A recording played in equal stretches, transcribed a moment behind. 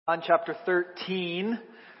On chapter 13, I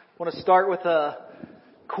want to start with a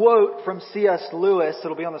quote from C.S. Lewis.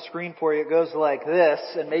 It'll be on the screen for you. It goes like this,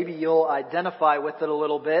 and maybe you'll identify with it a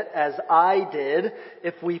little bit, as I did.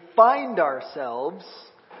 If we find ourselves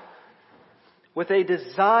with a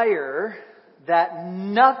desire that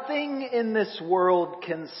nothing in this world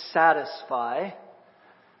can satisfy,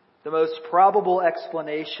 the most probable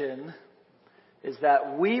explanation is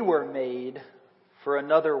that we were made for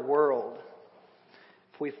another world.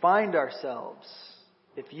 If we find ourselves,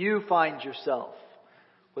 if you find yourself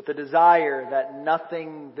with a desire that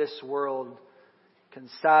nothing this world can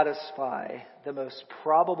satisfy, the most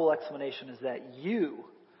probable explanation is that you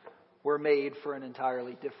were made for an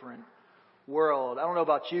entirely different world. I don't know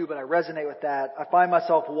about you, but I resonate with that. I find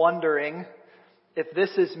myself wondering if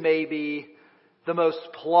this is maybe the most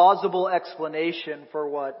plausible explanation for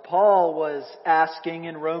what Paul was asking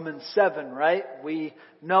in Romans 7, right? We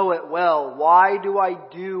know it well. Why do I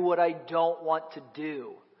do what I don't want to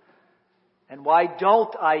do? And why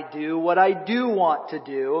don't I do what I do want to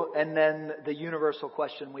do? And then the universal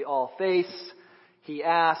question we all face, he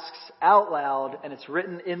asks out loud, and it's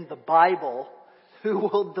written in the Bible, who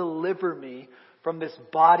will deliver me from this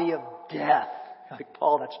body of death? Like,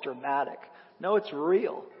 Paul, that's dramatic. No, it's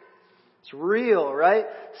real. It's real, right?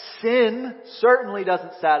 Sin certainly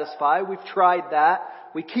doesn't satisfy. We've tried that.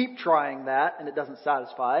 We keep trying that, and it doesn't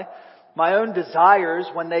satisfy. My own desires,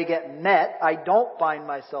 when they get met, I don't find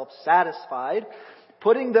myself satisfied.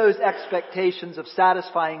 Putting those expectations of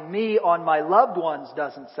satisfying me on my loved ones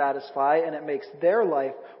doesn't satisfy, and it makes their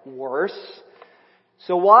life worse.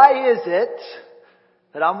 So why is it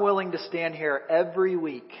that I'm willing to stand here every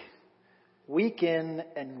week in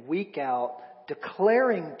and week out,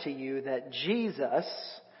 declaring to you that Jesus,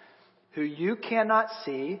 who you cannot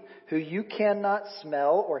see, who you cannot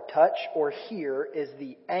smell or touch or hear, is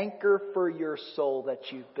the anchor for your soul that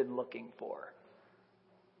you've been looking for?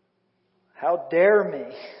 How dare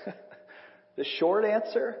me? The short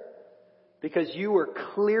answer, because you were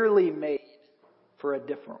clearly made for a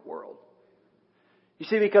different world. You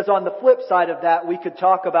see, because on the flip side of that, we could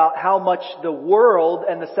talk about how much the world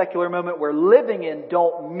and the secular moment we're living in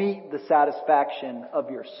don't meet the satisfaction of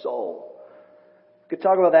your soul. We could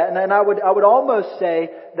talk about that. And I would almost say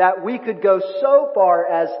that we could go so far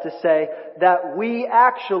as to say that we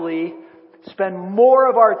actually spend more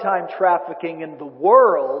of our time trafficking in the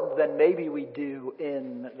world than maybe we do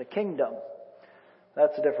in the kingdom.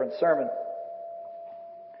 That's a different sermon.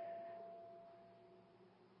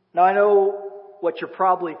 Now, I know what you're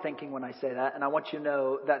probably thinking when I say that, and I want you to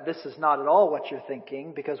know that this is not at all what you're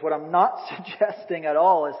thinking, because what I'm not suggesting at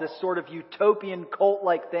all is this sort of utopian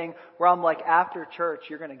cult-like thing where I'm like, after church,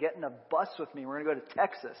 you're going to get in a bus with me, we're going to go to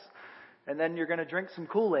Texas, and then you're going to drink some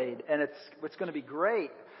Kool-Aid, and it's going to be great.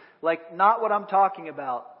 Like, not what I'm talking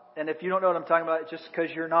about. And if you don't know what I'm talking about, it's just because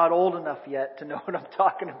you're not old enough yet to know what I'm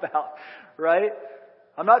talking about, right?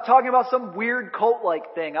 I'm not talking about some weird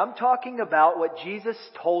cult-like thing. I'm talking about what Jesus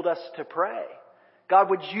told us to pray. God,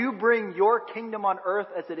 would you bring your kingdom on earth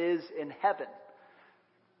as it is in heaven?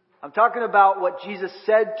 I'm talking about what Jesus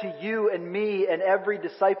said to you and me and every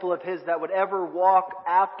disciple of His that would ever walk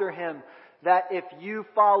after Him, that if you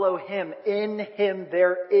follow Him, in Him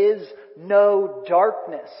there is no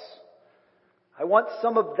darkness. I want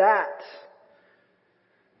some of that.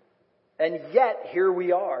 And yet, here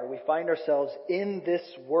we are. We find ourselves in this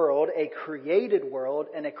world, a created world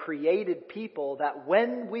and a created people that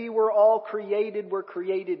when we were all created, were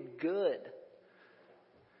created good.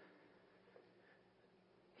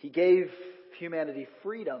 He gave humanity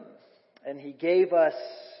freedom, and He gave us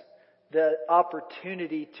the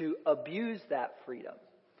opportunity to abuse that freedom.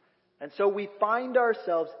 And so we find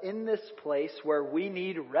ourselves in this place where we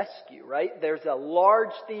need rescue, right? There's a large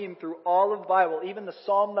theme through all of the Bible, even the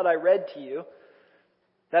psalm that I read to you,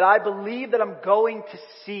 that I believe that I'm going to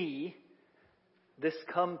see this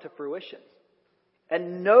come to fruition.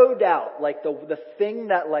 And no doubt, like the thing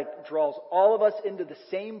that like draws all of us into the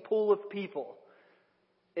same pool of people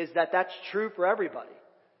is that that's true for everybody.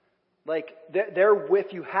 Like,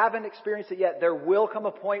 if you haven't experienced it yet, there will come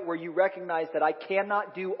a point where you recognize that I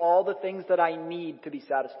cannot do all the things that I need to be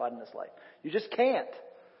satisfied in this life. You just can't.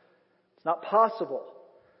 It's not possible.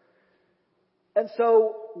 And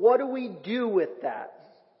so, what do we do with that?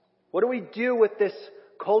 What do we do with this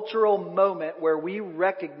cultural moment where we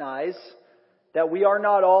recognize that we are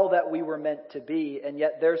not all that we were meant to be, and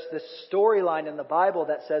yet there's this storyline in the Bible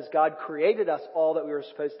that says God created us all that we were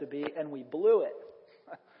supposed to be, and we blew it.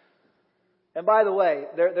 And by the way,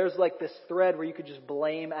 there's like this thread where you could just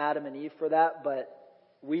blame Adam and Eve for that, but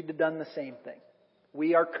we'd done the same thing.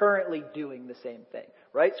 We are currently doing the same thing,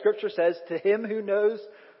 right? Scripture says, to him who knows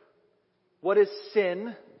What is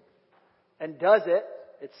sin and does it?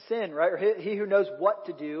 It's sin, right? Or he who knows what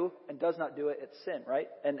to do and does not do it, it's sin, right?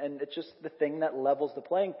 And it's just the thing that levels the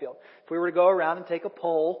playing field. If we were to go around and take a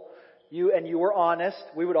poll, you were honest,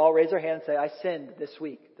 we would all raise our hand and say, I sinned this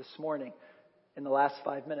week, this morning, in the last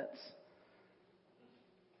 5 minutes.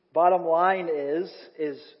 Bottom line is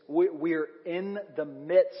we're in the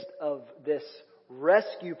midst of this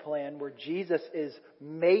rescue plan where Jesus is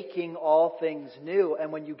making all things new.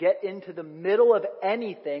 And when you get into the middle of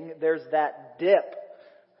anything, there's that dip,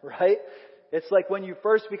 right? It's like when you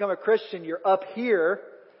first become a Christian, you're up here,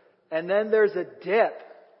 and then there's a dip,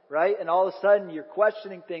 right? And all of a sudden you're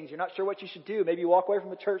questioning things. You're not sure what you should do. Maybe you walk away from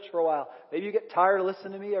the church for a while. Maybe you get tired of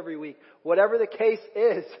listening to me every week. Whatever the case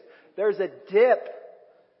is, there's a dip.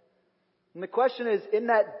 And the question is, in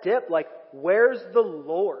that dip, like, where's the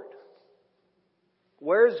Lord?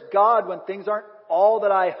 Where's God when things aren't all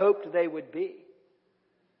that I hoped they would be?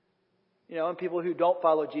 You know, and people who don't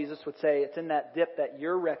follow Jesus would say it's in that dip that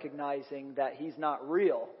you're recognizing that He's not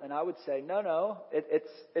real. And I would say, no,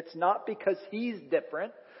 it's not because He's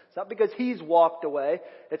different. It's not because He's walked away.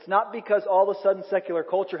 It's not because all of a sudden secular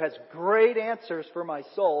culture has great answers for my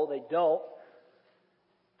soul. They don't.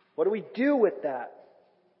 What do we do with that?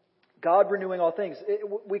 God renewing all things.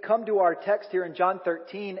 We come to our text here in John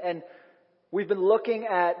 13, and we've been looking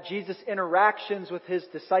at Jesus' interactions with His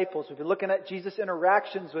disciples. We've been looking at Jesus'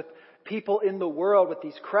 interactions with people in the world, with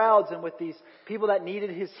these crowds and with these people that needed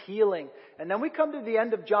His healing. And then we come to the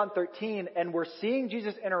end of John 13, and we're seeing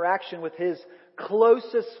Jesus' interaction with His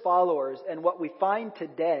closest followers. And what we find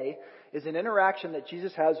today is an interaction that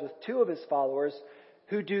Jesus has with two of His followers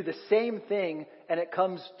who do the same thing, and it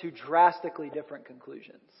comes to drastically different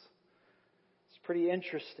conclusions. It's pretty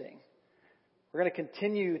interesting. We're going to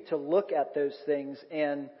continue to look at those things.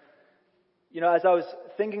 And, you know, as I was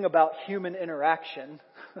thinking about human interaction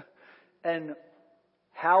and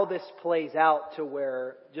how this plays out to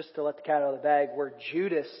where, just to let the cat out of the bag, where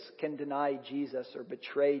Judas can deny Jesus or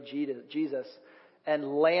betray Jesus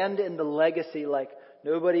and land in the legacy like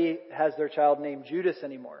nobody has their child named Judas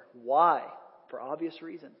anymore. Why? For obvious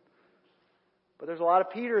reason. But there's a lot of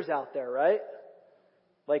Peters out there, right?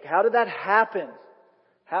 Like, how did that happen?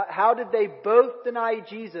 How did they both deny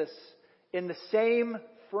Jesus in the same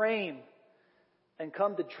frame and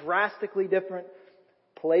come to drastically different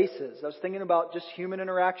places? I was thinking about just human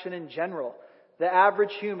interaction in general. The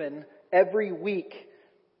average human every week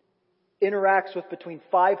interacts with between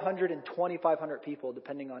 500 and 2,500 people,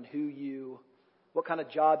 depending on what kind of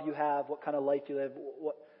job you have, what kind of life you live.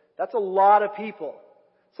 That's a lot of people.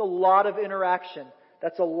 It's a lot of interaction.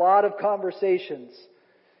 That's a lot of conversations.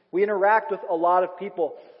 We interact with a lot of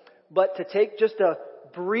people. But to take just a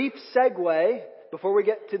brief segue before we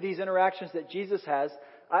get to these interactions that Jesus has,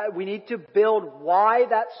 we need to build why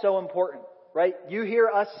that's so important, right? You hear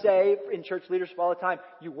us say in church leadership all the time,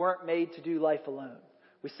 you weren't made to do life alone.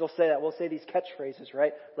 We still say that. We'll say these catchphrases,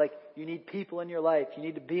 right? Like, you need people in your life. You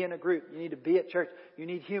need to be in a group. You need to be at church. You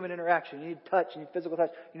need human interaction. You need touch. You need physical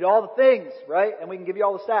touch. You need all the things, right? And we can give you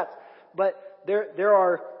all the stats. But there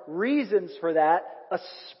are reasons for that,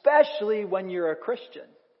 especially when you're a Christian.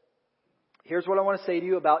 Here's what I want to say to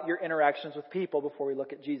you about your interactions with people before we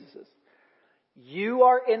look at Jesus's. You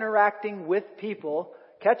are interacting with people.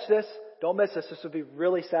 Catch this. Don't miss this. This would be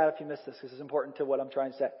really sad if you miss this. This is important to what I'm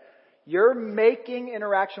trying to say. You're making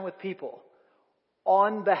interaction with people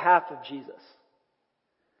on behalf of Jesus.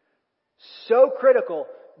 So critical,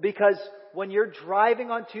 because when you're driving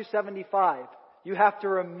on 275, you have to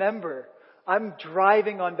remember, I'm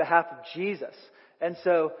driving on behalf of Jesus. And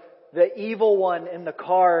so the evil one in the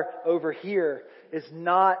car over here is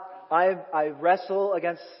not, I wrestle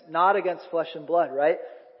not against flesh and blood, right?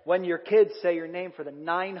 When your kids say your name for the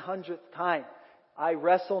 900th time, I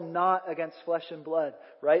wrestle not against flesh and blood,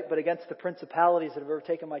 right? But against the principalities that have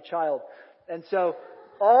overtaken my child. And so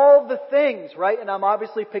all the things, right? And I'm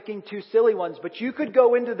obviously picking two silly ones, but you could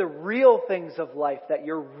go into the real things of life that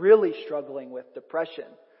you're really struggling with. Depression,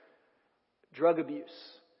 drug abuse,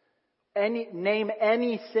 name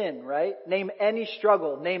any sin, right? Name any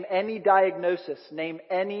struggle, name any diagnosis, name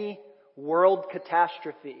any world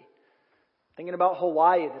catastrophe. Thinking about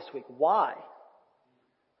Hawaii this week. Why?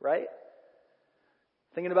 Right?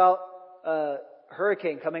 Thinking about a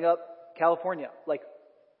hurricane coming up California. Like,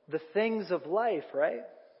 the things of life, right?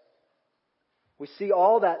 We see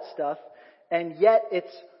all that stuff, and yet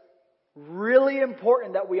it's really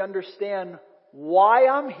important that we understand why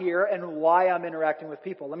I'm here and why I'm interacting with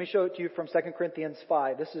people. Let me show it to you from 2 Corinthians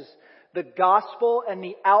 5. This is the gospel and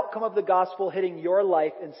the outcome of the gospel hitting your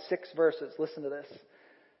life in 6 verses. Listen to this.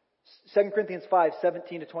 2 Corinthians 5,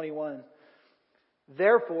 17 to 21.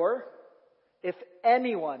 Therefore, If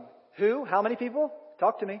anyone, who? How many people?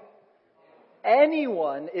 Talk to me.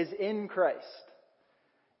 Anyone is in Christ.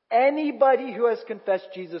 Anybody who has confessed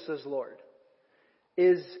Jesus as Lord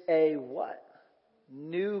is a what?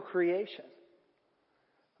 New creation.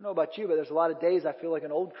 I don't know about you, but there's a lot of days I feel like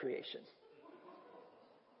an old creation.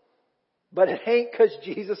 But it ain't because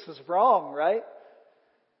Jesus was wrong, right?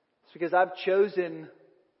 It's because I've chosen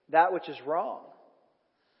that which is wrong.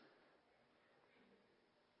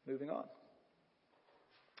 Moving on.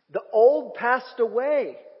 The old passed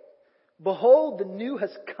away. Behold, the new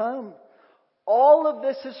has come. All of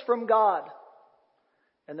this is from God.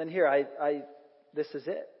 And then here, this is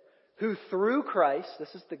it. Who through Christ,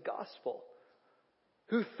 this is the gospel,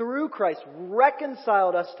 who through Christ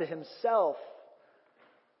reconciled us to Himself.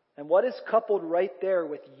 And what is coupled right there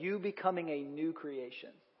with you becoming a new creation?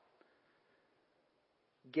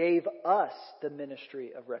 Gave us the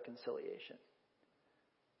ministry of reconciliation.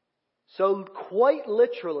 So quite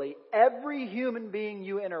literally, every human being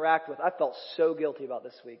you interact with, I felt so guilty about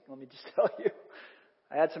this week. Let me just tell you.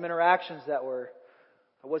 I had some interactions that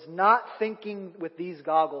I was not thinking with these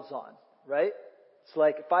goggles on, right? It's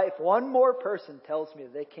like if one more person tells me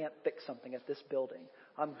that they can't fix something at this building,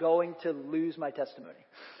 I'm going to lose my testimony.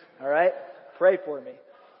 All right? Pray for me.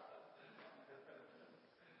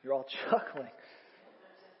 You're all chuckling.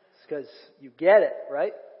 It's because you get it,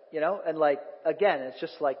 right? You know, and again, it's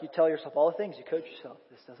just like you tell yourself all the things. You coach yourself.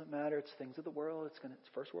 This doesn't matter. It's things of the world. It's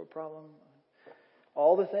first world problem.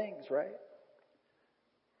 All the things, right?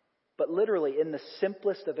 But literally, in the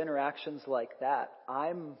simplest of interactions like that,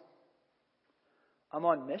 I'm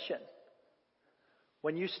on mission.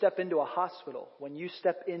 When you step into a hospital, when you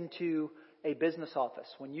step into a business office,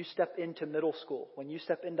 when you step into middle school, when you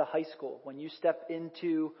step into high school, when you step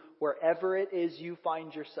into wherever it is you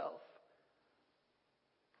find yourself,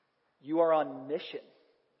 you are on mission.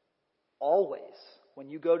 Always. When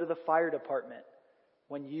you go to the fire department,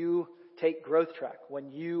 when you take growth track,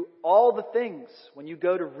 all the things, when you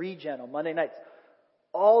go to Regen on Monday nights,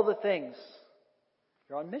 all the things,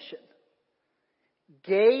 you're on mission.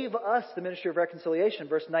 Gave us the ministry of reconciliation,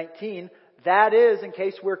 verse 19. That is, in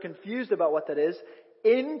case we're confused about what that is,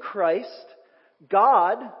 in Christ,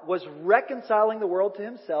 God was reconciling the world to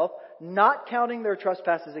Himself, not counting their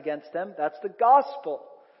trespasses against them. That's the gospel.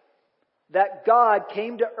 That God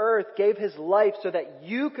came to earth, gave His life so that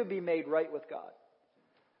you could be made right with God.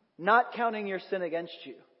 Not counting your sin against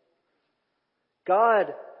you.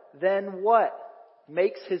 God then what?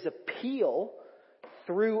 Makes His appeal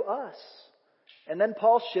through us. And then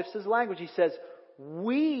Paul shifts his language. He says,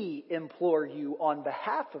 we implore you on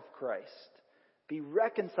behalf of Christ, be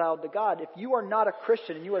reconciled to God. If you are not a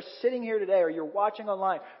Christian and you are sitting here today or you're watching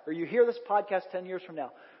online or you hear this podcast 10 years from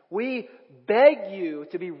now, we beg you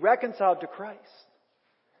to be reconciled to Christ.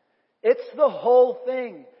 It's the whole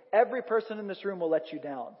thing. Every person in this room will let you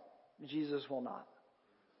down. Jesus will not.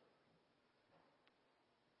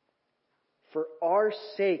 For our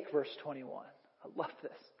sake, verse 21. I love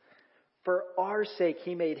this. For our sake,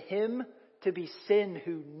 He made Him to be sin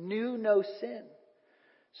who knew no sin,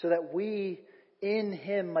 so that we in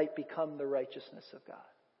Him might become the righteousness of God.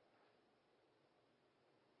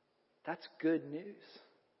 That's good news.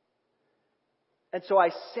 And so I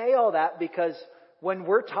say all that because when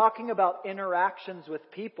we're talking about interactions with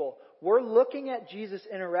people, we're looking at Jesus'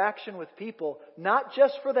 interaction with people not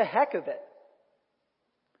just for the heck of it.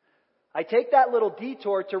 I take that little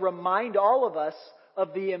detour to remind all of us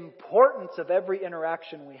of the importance of every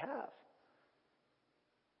interaction we have.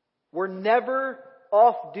 We're never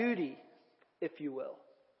off duty, if you will.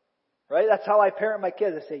 Right? That's how I parent my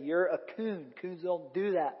kids. I say, you're a coon. Coons don't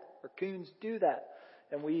do that. Or coons do that.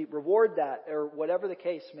 And we reward that, or whatever the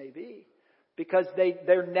case may be. Because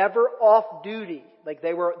they're never off duty. Like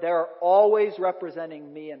they're always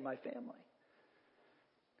representing me and my family.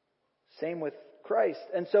 Same with Christ.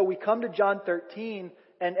 And so we come to John 13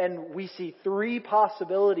 and we see three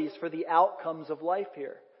possibilities for the outcomes of life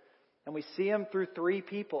here. And we see them through three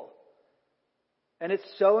people. And it's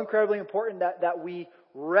so incredibly important that we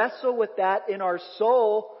wrestle with that in our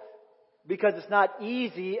soul, because it's not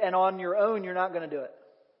easy, and on your own you're not going to do it.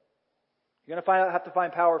 You're going to have to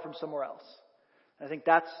find power from somewhere else. I think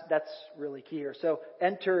that's really key here. So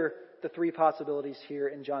enter the three possibilities here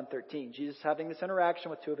in John 13. Jesus having this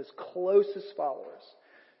interaction with two of His closest followers,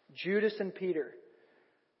 Judas and Peter.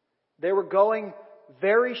 They were going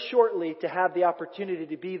very shortly to have the opportunity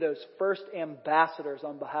to be those first ambassadors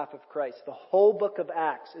on behalf of Christ. The whole book of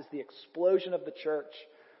Acts is the explosion of the church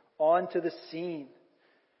onto the scene.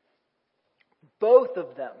 Both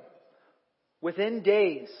of them, within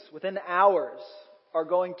days, within hours, are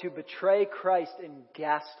going to betray Christ in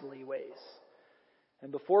ghastly ways.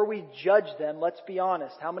 And before we judge them, let's be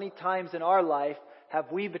honest. How many times in our life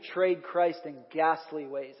have we betrayed Christ in ghastly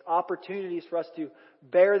ways? Opportunities for us to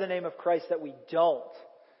bear the name of Christ that we don't.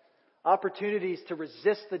 Opportunities to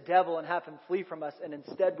resist the devil and have him flee from us, and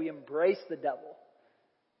instead we embrace the devil.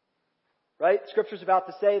 Right? Scripture's about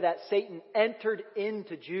to say that Satan entered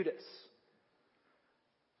into Judas.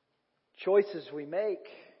 Choices we make.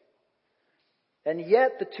 And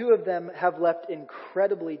yet the two of them have left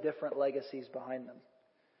incredibly different legacies behind them.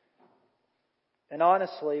 And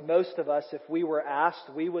honestly, most of us, if we were asked,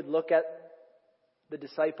 we would look at the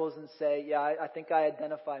disciples and say, yeah, I think I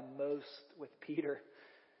identify most with Peter.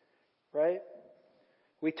 Right?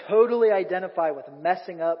 We totally identify with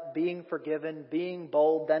messing up, being forgiven, being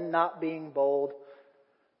bold, then not being bold.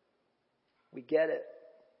 We get it.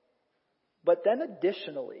 But then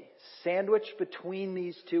additionally, sandwiched between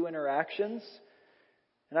these two interactions,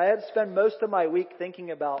 and I had to spend most of my week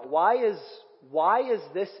thinking about why is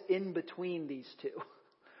this in between these two?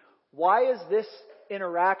 Why is this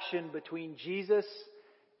interaction between Jesus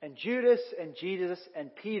and Judas and Jesus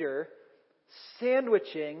and Peter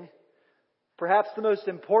sandwiching perhaps the most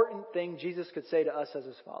important thing Jesus could say to us as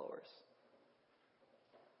his followers?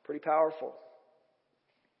 Pretty powerful.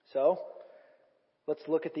 So, let's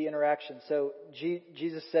look at the interaction. So,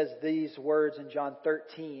 Jesus says these words in John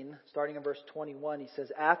 13, starting in verse 21. He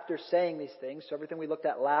says, after saying these things, so everything we looked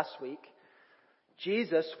at last week,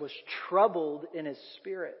 Jesus was troubled in his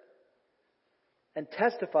spirit and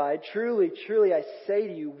testified, truly, truly, I say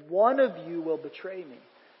to you, one of you will betray me.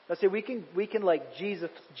 Now, see, we can like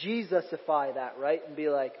Jesusify that, right? And be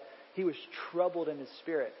like, he was troubled in his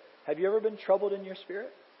spirit. Have you ever been troubled in your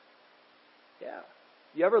spirit? Yeah.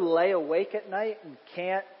 You ever lay awake at night and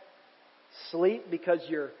can't sleep because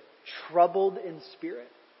you're troubled in spirit?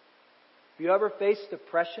 Have you ever faced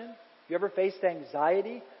depression? Have you ever faced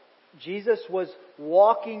anxiety? Jesus was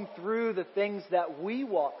walking through the things that we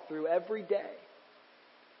walk through every day.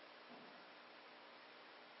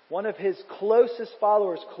 One of his closest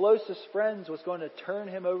followers, closest friends, was going to turn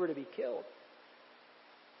him over to be killed.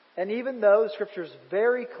 And even though Scripture is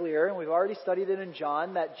very clear, and we've already studied it in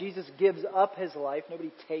John, that Jesus gives up his life,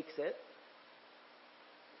 nobody takes it.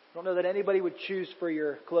 I don't know that anybody would choose for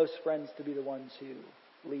your close friends to be the ones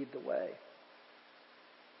who lead the way.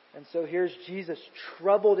 And so here's Jesus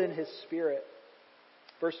troubled in his spirit.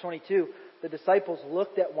 Verse 22, the disciples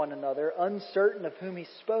looked at one another, uncertain of whom he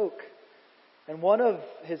spoke. And one of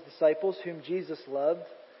his disciples, whom Jesus loved,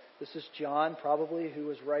 this is John probably who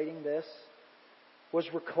was writing this, was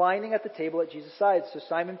reclining at the table at Jesus' side. So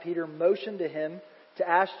Simon Peter motioned to him to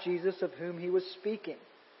ask Jesus of whom he was speaking.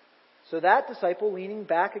 So that disciple, leaning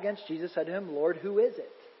back against Jesus, said to him, Lord, who is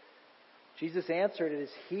it? Jesus answered, it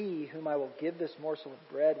is he whom I will give this morsel of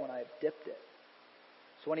bread when I have dipped it.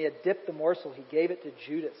 So when he had dipped the morsel, he gave it to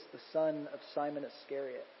Judas, the son of Simon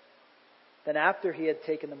Iscariot. Then after he had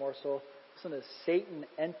taken the morsel, listen to this, Satan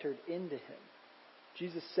entered into him.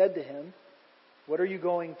 Jesus said to him, what are you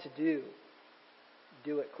going to do?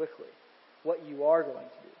 Do it quickly. What you are going to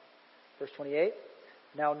do. Verse 28.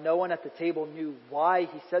 Now no one at the table knew why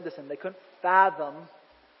he said this, and they couldn't fathom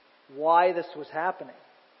why this was happening.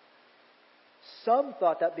 Some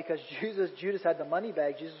thought that because Judas had the money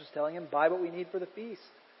bag, Jesus was telling him, buy what we need for the feast,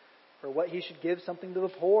 or what he should give something to the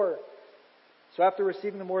poor. So after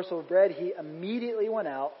receiving the morsel of bread, he immediately went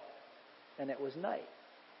out, and it was night.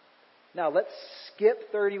 Now let's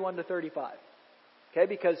skip 31 to 35. Okay,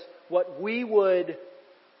 because what we would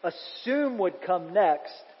assume would come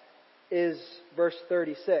next is verse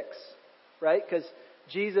 36, right? Because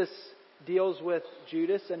Jesus deals with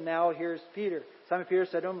Judas, and now here's Peter. Simon Peter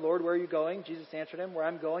said to him, Lord, where are you going? Jesus answered him, where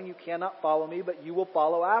I'm going you cannot follow me, but you will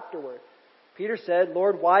follow afterward. Peter said,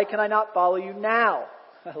 Lord, why can I not follow you now?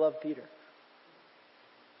 I love Peter.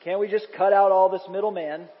 Can't we just cut out all this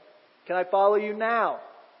middleman? Can I follow you now?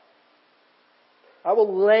 I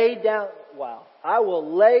will lay down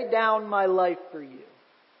my life for you.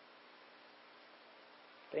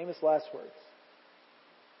 Famous last words.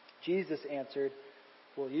 Jesus answered,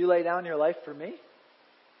 will you lay down your life for me?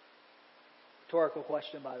 Rhetorical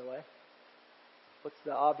question, by the way. What's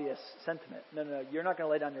the obvious sentiment? No, you're not going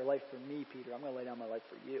to lay down your life for me, Peter. I'm going to lay down my life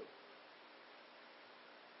for you.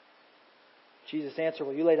 Jesus answered,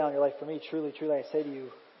 will you lay down your life for me? Truly, truly, I say to you,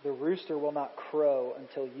 the rooster will not crow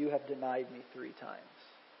until you have denied me 3 times.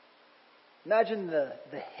 Imagine the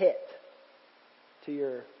hit to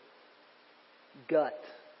your gut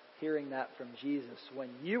hearing that from Jesus when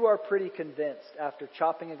you are pretty convinced after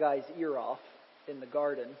chopping a guy's ear off in the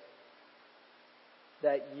garden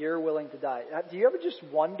that you're willing to die. Do you ever just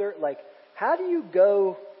wonder, how do you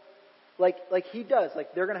go, Like he does.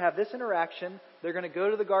 Like they're going to have this interaction. They're going to go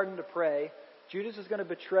to the garden to pray. Judas is going to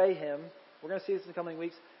betray him. We're going to see this in the coming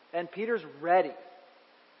weeks. And Peter's ready.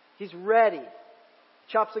 He's ready.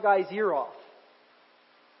 Chops the guy's ear off.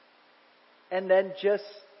 And then just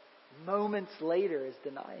moments later is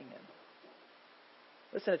denying him.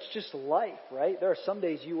 Listen, it's just life, right? There are some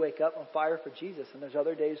days you wake up on fire for Jesus, and there's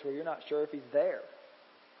other days where you're not sure if He's there.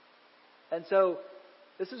 And so,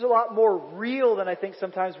 this is a lot more real than I think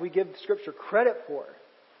sometimes we give Scripture credit for.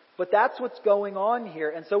 But that's what's going on here.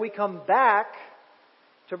 And so we come back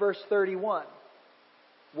to verse 31.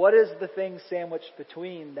 What is the thing sandwiched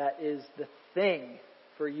between that is the thing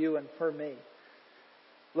for you and for me?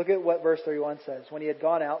 Look at what verse 31 says. When he had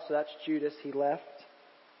gone out, so that's Judas, he left.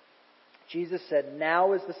 Jesus said,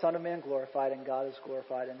 "Now is the Son of Man glorified, and God is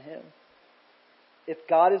glorified in Him. If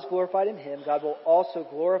God is glorified in Him, God will also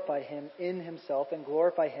glorify Him in Himself and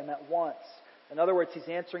glorify Him at once." In other words, He's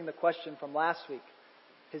answering the question from last week.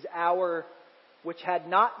 His hour, which had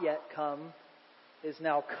not yet come, is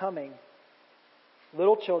now coming.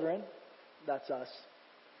 Little children, that's us.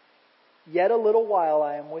 Yet a little while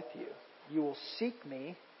I am with you. You will seek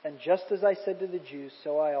me, and just as I said to the Jews,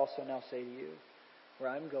 so I also now say to you. Where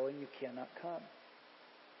I'm going, you cannot come.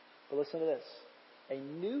 But listen to this. A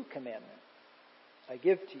new commandment I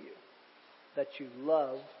give to you, that you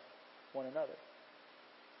love one another.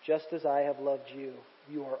 Just as I have loved you,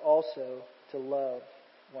 you are also to love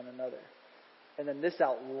one another. And then this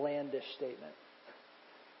outlandish statement.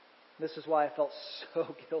 This is why I felt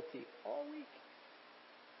so guilty all week.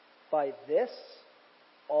 By this,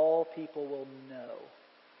 all people will know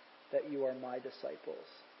that you are my disciples,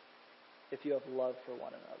 if you have love for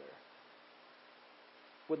one another.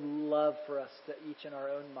 Would love for us to each in our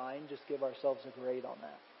own mind just give ourselves a grade on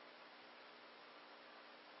that.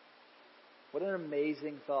 What an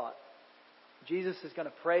amazing thought. Jesus is going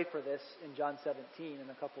to pray for this in John 17 in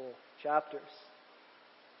a couple chapters.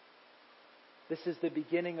 This is the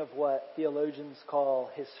beginning of what theologians call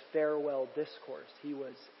his farewell discourse. He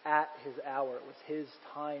was at his hour. It was his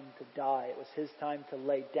time to die. It was his time to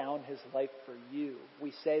lay down his life for you.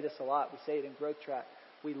 We say this a lot. We say it in Growth Track.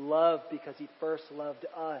 We love because he first loved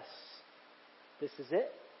us. This is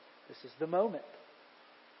it. This is the moment.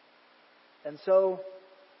 And so,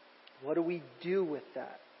 what do we do with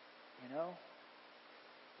that? You know?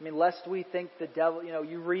 I mean, lest we think the devil,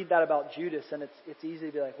 you read that about Judas and it's easy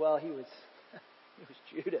to be like, well, he was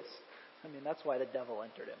Judas. I mean, that's why the devil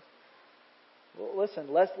entered him. Well,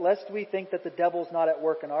 listen, lest we think that the devil's not at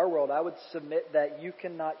work in our world, I would submit that you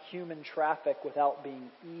cannot human traffic without being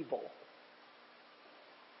evil.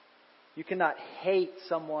 You cannot hate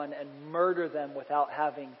someone and murder them without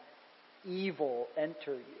having evil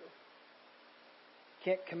enter you. You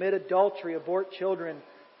can't commit adultery, abort children,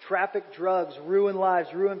 traffic drugs, ruin lives,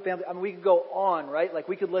 ruin families. I mean, we could go on, right? Like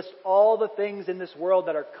we could list all the things in this world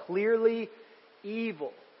that are clearly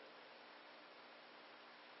evil.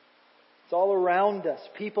 It's all around us.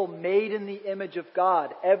 People made in the image of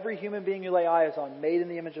God. Every human being you lay eyes on, made in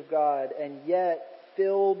the image of God, and yet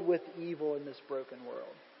filled with evil in this broken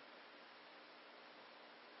world.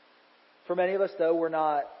 For many of us, though, we're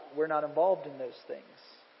not involved in those things.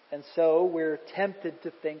 And so we're tempted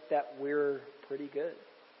to think that we're pretty good.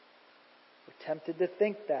 We're tempted to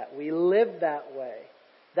think that. We live that way.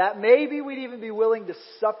 That maybe we'd even be willing to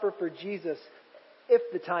suffer for Jesus if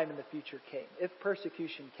the time in the future came. If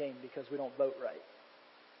persecution came because we don't vote right.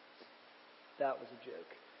 That was a joke.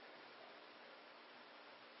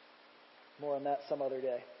 More on that some other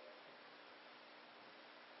day.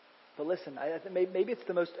 But listen, maybe it's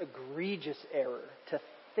the most egregious error to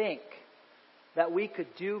think that we could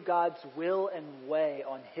do God's will and way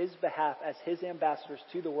on His behalf as His ambassadors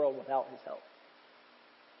to the world without His help.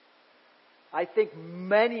 I think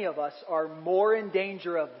many of us are more in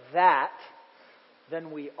danger of that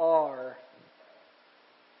than we are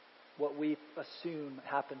what we assume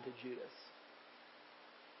happened to Judas.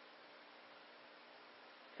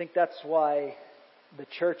 I think that's why the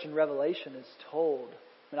church in Revelation is told.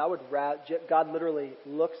 I mean, God literally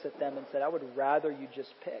looks at them and said, I would rather you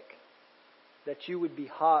just pick. That you would be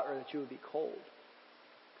hot or that you would be cold.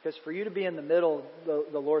 Because for you to be in the middle,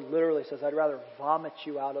 the Lord literally says, I'd rather vomit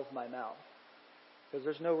you out of my mouth. Because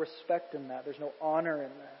there's no respect in that. There's no honor in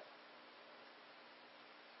that.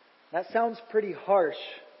 That sounds pretty harsh.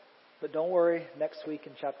 But don't worry. Next week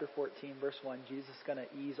in chapter 14, verse 1, Jesus is going to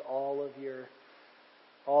ease all of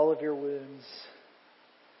your wounds.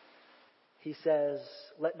 He says,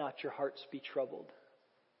 let not your hearts be troubled.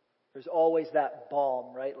 There's always that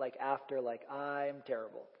balm, right? Like after, I'm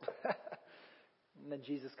terrible. And then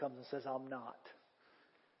Jesus comes and says, I'm not.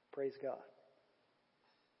 Praise God.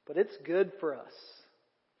 But it's good for us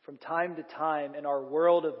from time to time in our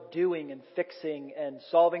world of doing and fixing and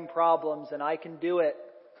solving problems, and I can do it.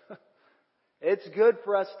 It's good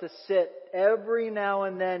for us to sit every now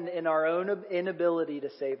and then in our own inability to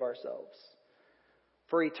save ourselves.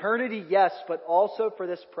 For eternity, yes, but also for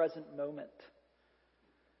this present moment.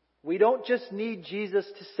 We don't just need Jesus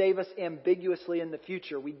to save us ambiguously in the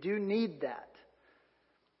future. We do need that.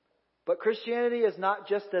 But Christianity is not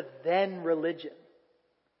just a then religion.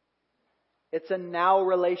 It's a now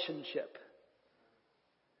relationship.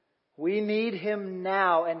 We need Him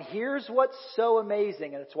now. And here's what's so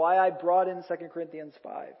amazing, and it's why I brought in 2 Corinthians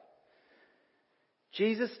 5.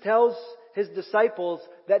 Jesus tells His disciples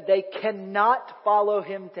that they cannot follow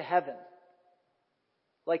Him to heaven.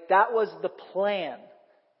 Like that was the plan.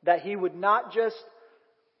 That He would not just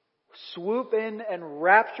swoop in and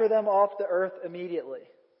rapture them off the earth immediately.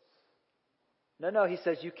 No, He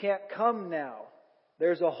says, you can't come now.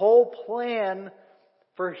 There's a whole plan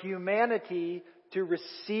for humanity to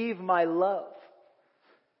receive my love.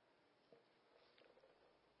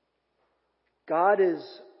 God is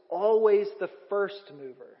always the first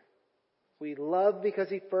mover. We love because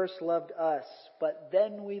He first loved us, but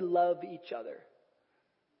then we love each other.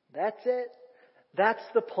 That's it. That's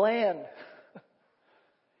the plan.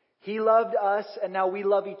 He loved us and now we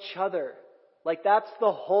love each other. Like that's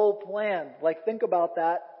the whole plan. Like think about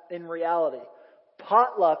that in reality.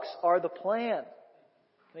 Potlucks are the plan.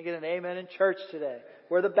 Can I get an amen in church today?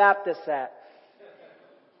 Where the Baptists at?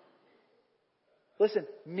 Listen,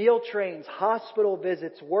 meal trains, hospital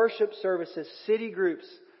visits, worship services, city groups,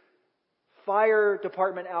 fire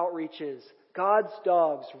department outreaches, God's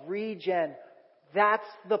dogs, regen. That's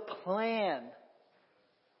the plan.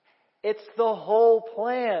 It's the whole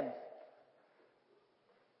plan.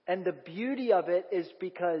 And the beauty of it is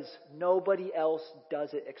because nobody else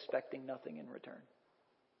does it expecting nothing in return.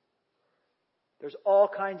 There's all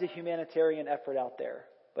kinds of humanitarian effort out there.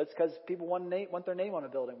 But it's because people want their name on a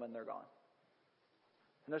building when they're gone.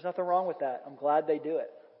 And there's nothing wrong with that. I'm glad they do it.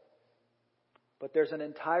 But there's an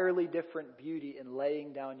entirely different beauty in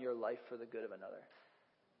laying down your life for the good of another.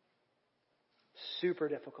 Super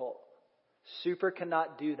difficult. Super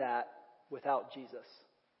cannot do that without Jesus.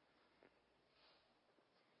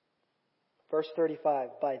 Verse 35,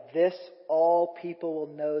 by this all people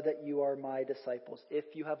will know that you are my disciples, if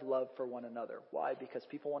you have love for one another. Why? Because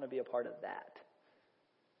people want to be a part of that.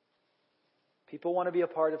 People want to be a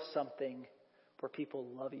part of something where people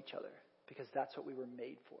love each other, because that's what we were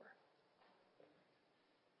made for.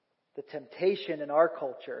 The temptation in our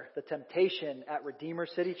culture, the temptation at Redeemer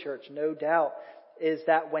City Church, no doubt, is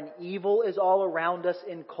that when evil is all around us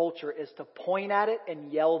in culture, is to point at it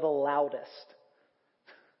and yell the loudest.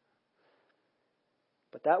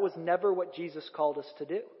 But that was never what Jesus called us to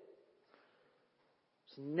do.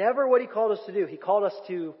 It's never what He called us to do. He called us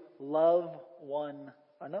to love one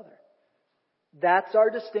another. That's our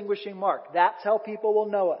distinguishing mark. That's how people will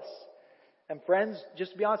know us. And friends,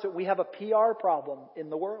 just to be honest, we have a PR problem in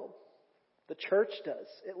the world. The church does,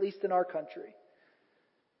 at least in our country.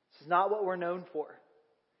 This is not what we're known for.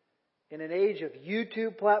 In an age of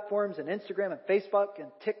YouTube platforms and Instagram and Facebook and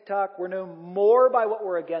TikTok, we're known more by what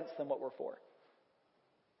we're against than what we're for.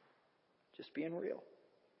 Just being real.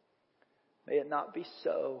 May it not be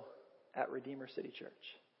so at Redeemer City Church.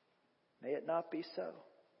 May it not be so.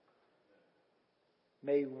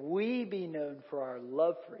 May we be known for our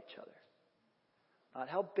love for each other. Not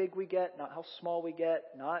how big we get, not how small we get,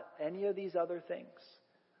 not any of these other things.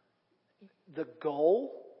 The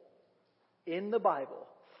goal in the Bible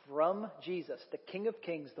from Jesus, the King of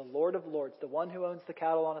Kings, the Lord of Lords, the one who owns the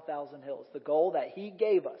cattle on 1,000 hills, the goal that He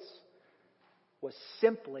gave us was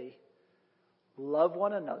simply love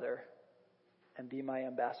one another and be my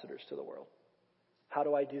ambassadors to the world. How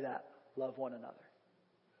do I do that? Love one another.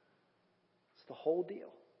 It's the whole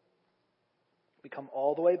deal. We come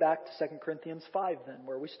all the way back to 2 Corinthians 5 then,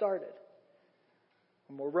 where we started.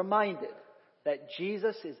 And we're reminded that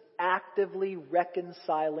Jesus is actively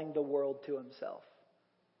reconciling the world to Himself.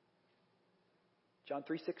 John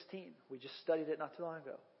 3:16, we just studied it not too long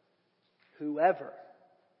ago. Whoever,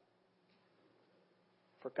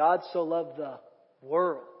 for God so loved the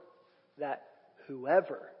world that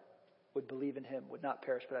whoever would believe in Him would not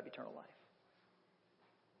perish but have eternal life.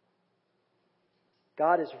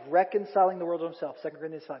 God is reconciling the world to Himself, 2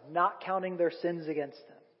 Corinthians 5, not counting their sins against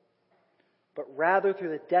them, but rather through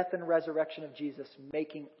the death and resurrection of Jesus,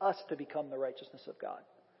 making us to become the righteousness of God.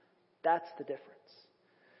 That's the difference.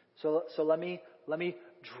 So let me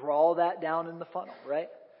draw that down in the funnel, right?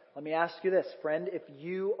 Let me ask you this, friend, if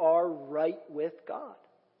you are right with God,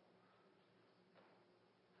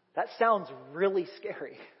 That sounds really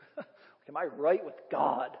scary. Am I right with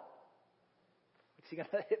God? Is he going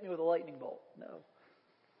to hit me with a lightning bolt? No.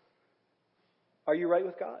 Are you right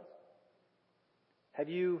with God? Have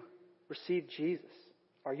you received Jesus?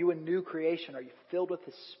 Are you a new creation? Are you filled with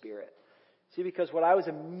His Spirit? See, because what I was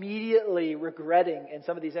immediately regretting in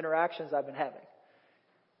some of these interactions I've been having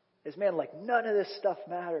is, man, like none of this stuff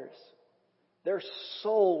matters. Their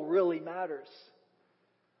soul really matters.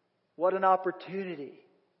 What an opportunity.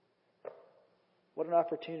 What an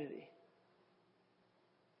opportunity.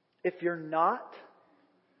 If you're not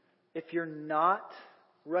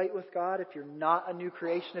right with God, if you're not a new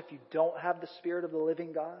creation, if you don't have the Spirit of the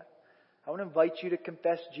living God, I want to invite you to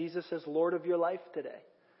confess Jesus as Lord of your life today.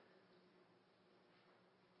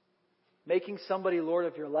 Making somebody Lord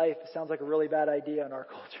of your life sounds like a really bad idea in our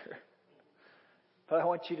culture. But I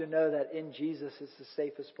want you to know that in Jesus is the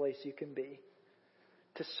safest place you can be.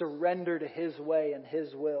 To surrender to His way and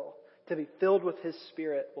His will, to be filled with His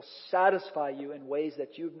Spirit, will satisfy you in ways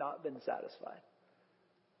that you've not been satisfied.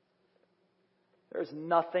 There is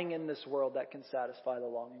nothing in this world that can satisfy the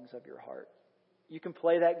longings of your heart. You can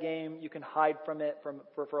play that game, you can hide from it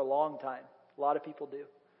for a long time. A lot of people do.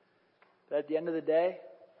 But at the end of the day,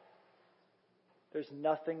 there's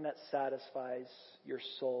nothing that satisfies your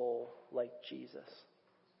soul like Jesus.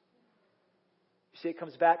 You see, it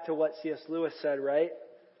comes back to what C.S. Lewis said, right?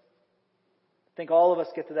 I think all of us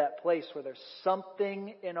get to that place where there's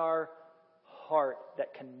something in our heart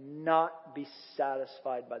that cannot be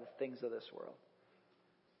satisfied by the things of this world.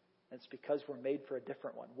 And it's because we're made for a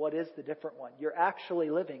different one. What is the different one? You're actually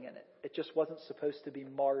living in it. It just wasn't supposed to be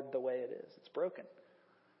marred the way it is. It's broken.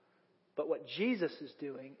 But what Jesus is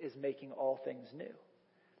doing is making all things new.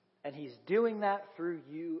 And He's doing that through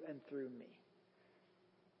you and through me.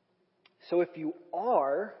 So if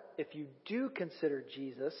you do consider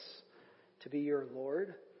Jesus to be your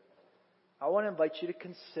Lord, I want to invite you to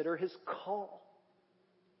consider His call.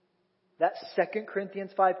 That 2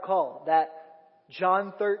 Corinthians 5 call, that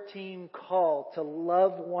John 13 call to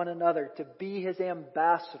love one another, to be His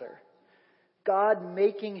ambassador. God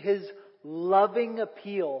making His loving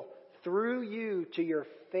appeal through you to your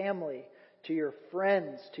family, to your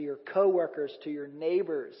friends, to your coworkers, to your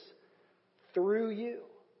neighbors, through you.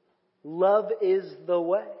 Love is the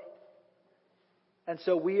way. And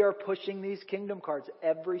so we are pushing these kingdom cards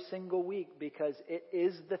every single week because it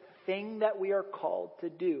is the thing that we are called to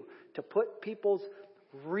do, to put people's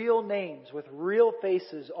real names with real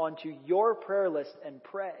faces onto your prayer list and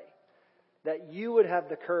pray that you would have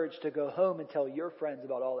the courage to go home and tell your friends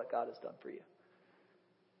about all that God has done for you.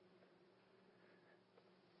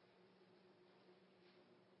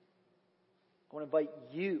 I want to invite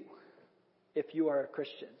you, if you are a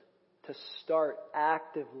Christian, to start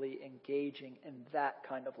actively engaging in that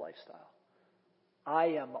kind of lifestyle. I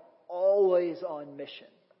am always on mission.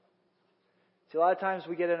 See, a lot of times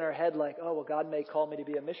we get in our head like, oh, well, God may call me to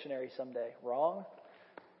be a missionary someday. Wrong.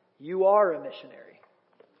 You are a missionary.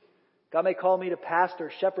 God may call me to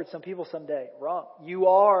pastor, shepherd some people someday. Wrong. You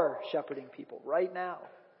are shepherding people right now.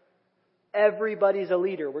 Everybody's a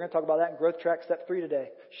leader. We're going to talk about that in Growth Track Step 3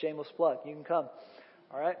 today. Shameless plug. You can come.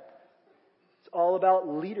 All right? It's all about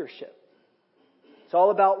leadership. It's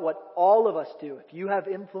all about what all of us do. If you have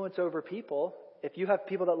influence over people, if you have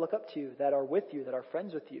people that look up to you, that are with you, that are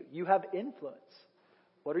friends with you, you have influence.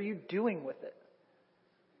 What are you doing with it?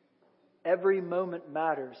 Every moment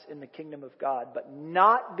matters in the kingdom of God, but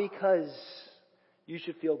not because you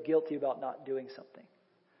should feel guilty about not doing something.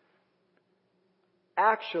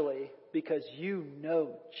 Actually, because you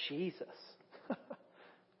know Jesus.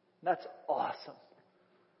 That's awesome.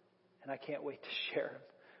 And I can't wait to share Him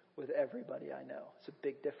with everybody I know. It's a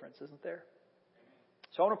big difference, isn't there?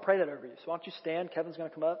 So I want to pray that over you. So why don't you stand? Kevin's going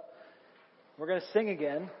to come up. We're going to sing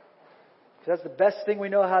again. Because that's the best thing we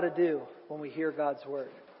know how to do when we hear God's word,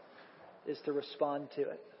 is to respond to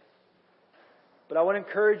it. But I want to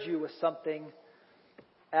encourage you with something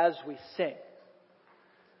as we sing.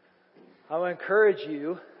 I want to encourage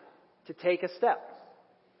you to take a step.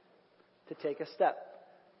 To take a step.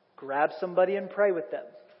 Grab somebody and pray with them.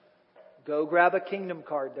 Go grab a kingdom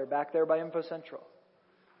card. They're back there by Info Central.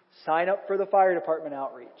 Sign up for the fire department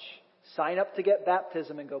outreach. Sign up to get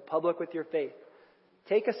baptism and go public with your faith.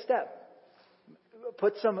 Take a step.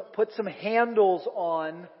 Put some handles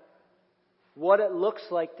on what it looks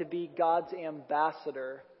like to be God's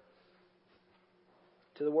ambassador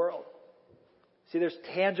to the world. See, there's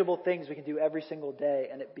tangible things we can do every single day,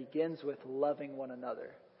 and it begins with loving one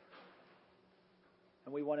another.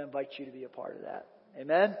 And we want to invite you to be a part of that.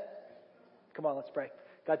 Amen? Come on, let's pray.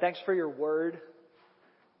 God, thanks for your word.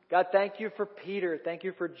 God, thank you for Peter. Thank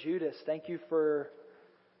you for Judas. Thank you for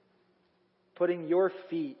putting your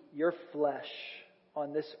feet, your flesh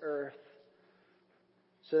on this earth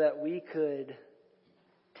so that we could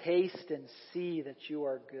taste and see that you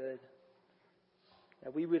are good.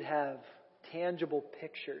 That we would have tangible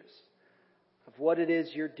pictures of what it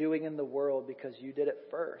is you're doing in the world because you did it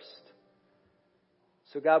first.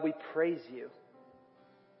 So God, we praise you.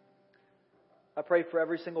 I pray for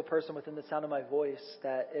every single person within the sound of my voice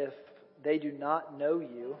that if they do not know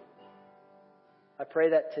you, I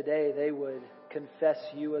pray that today they would confess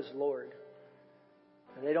you as Lord.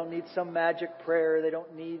 They don't need some magic prayer. They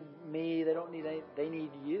don't need me. They don't need any, they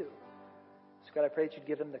need you. So God, I pray that you'd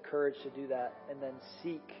give them the courage to do that and then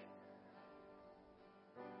seek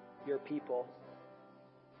your people.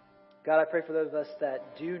 God, I pray for those of us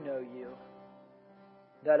that do know you,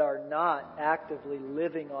 that are not actively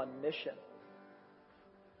living on mission.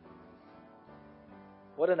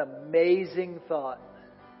 What an amazing thought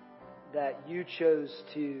that you chose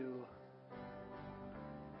to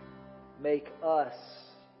make us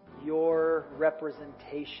your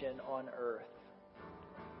representation on earth.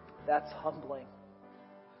 That's humbling.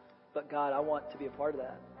 But God, I want to be a part of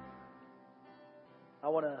that. I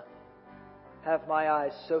want to have my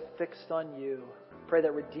eyes so fixed on you. Pray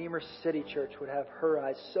that Redeemer City Church would have her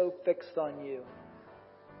eyes so fixed on you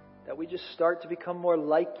that we just start to become more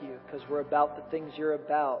like you because we're about the things you're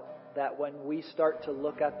about. That when we start to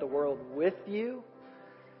look at the world with you,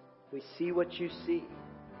 we see what you see.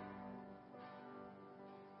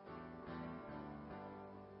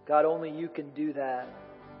 God, only you can do that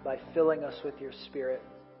by filling us with your Spirit.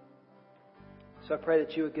 So I pray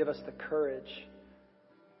that you would give us the courage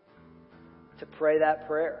to pray that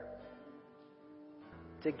prayer,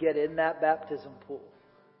 to get in that baptism pool,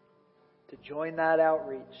 to join that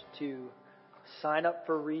outreach, to sign up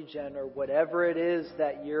for Regen or whatever it is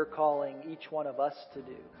that you're calling each one of us to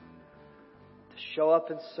do, to show up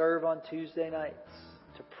and serve on Tuesday nights,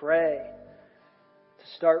 to pray,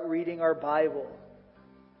 to start reading our Bible,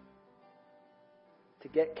 to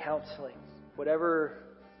get counseling, whatever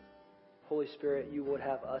Holy Spirit you would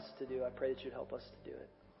have us to do. I pray that you'd help us to do it.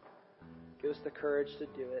 Give us the courage to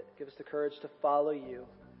do it. Give us the courage to follow you.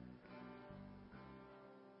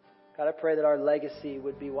 God, I pray that our legacy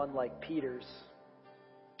would be one like Peter's.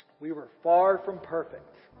 We were far from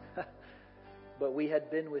perfect, but we had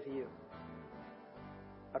been with you.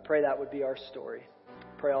 I pray that would be our story.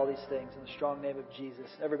 I pray all these things in the strong name of Jesus.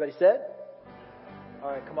 Everybody said? All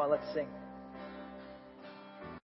right, come on, let's sing.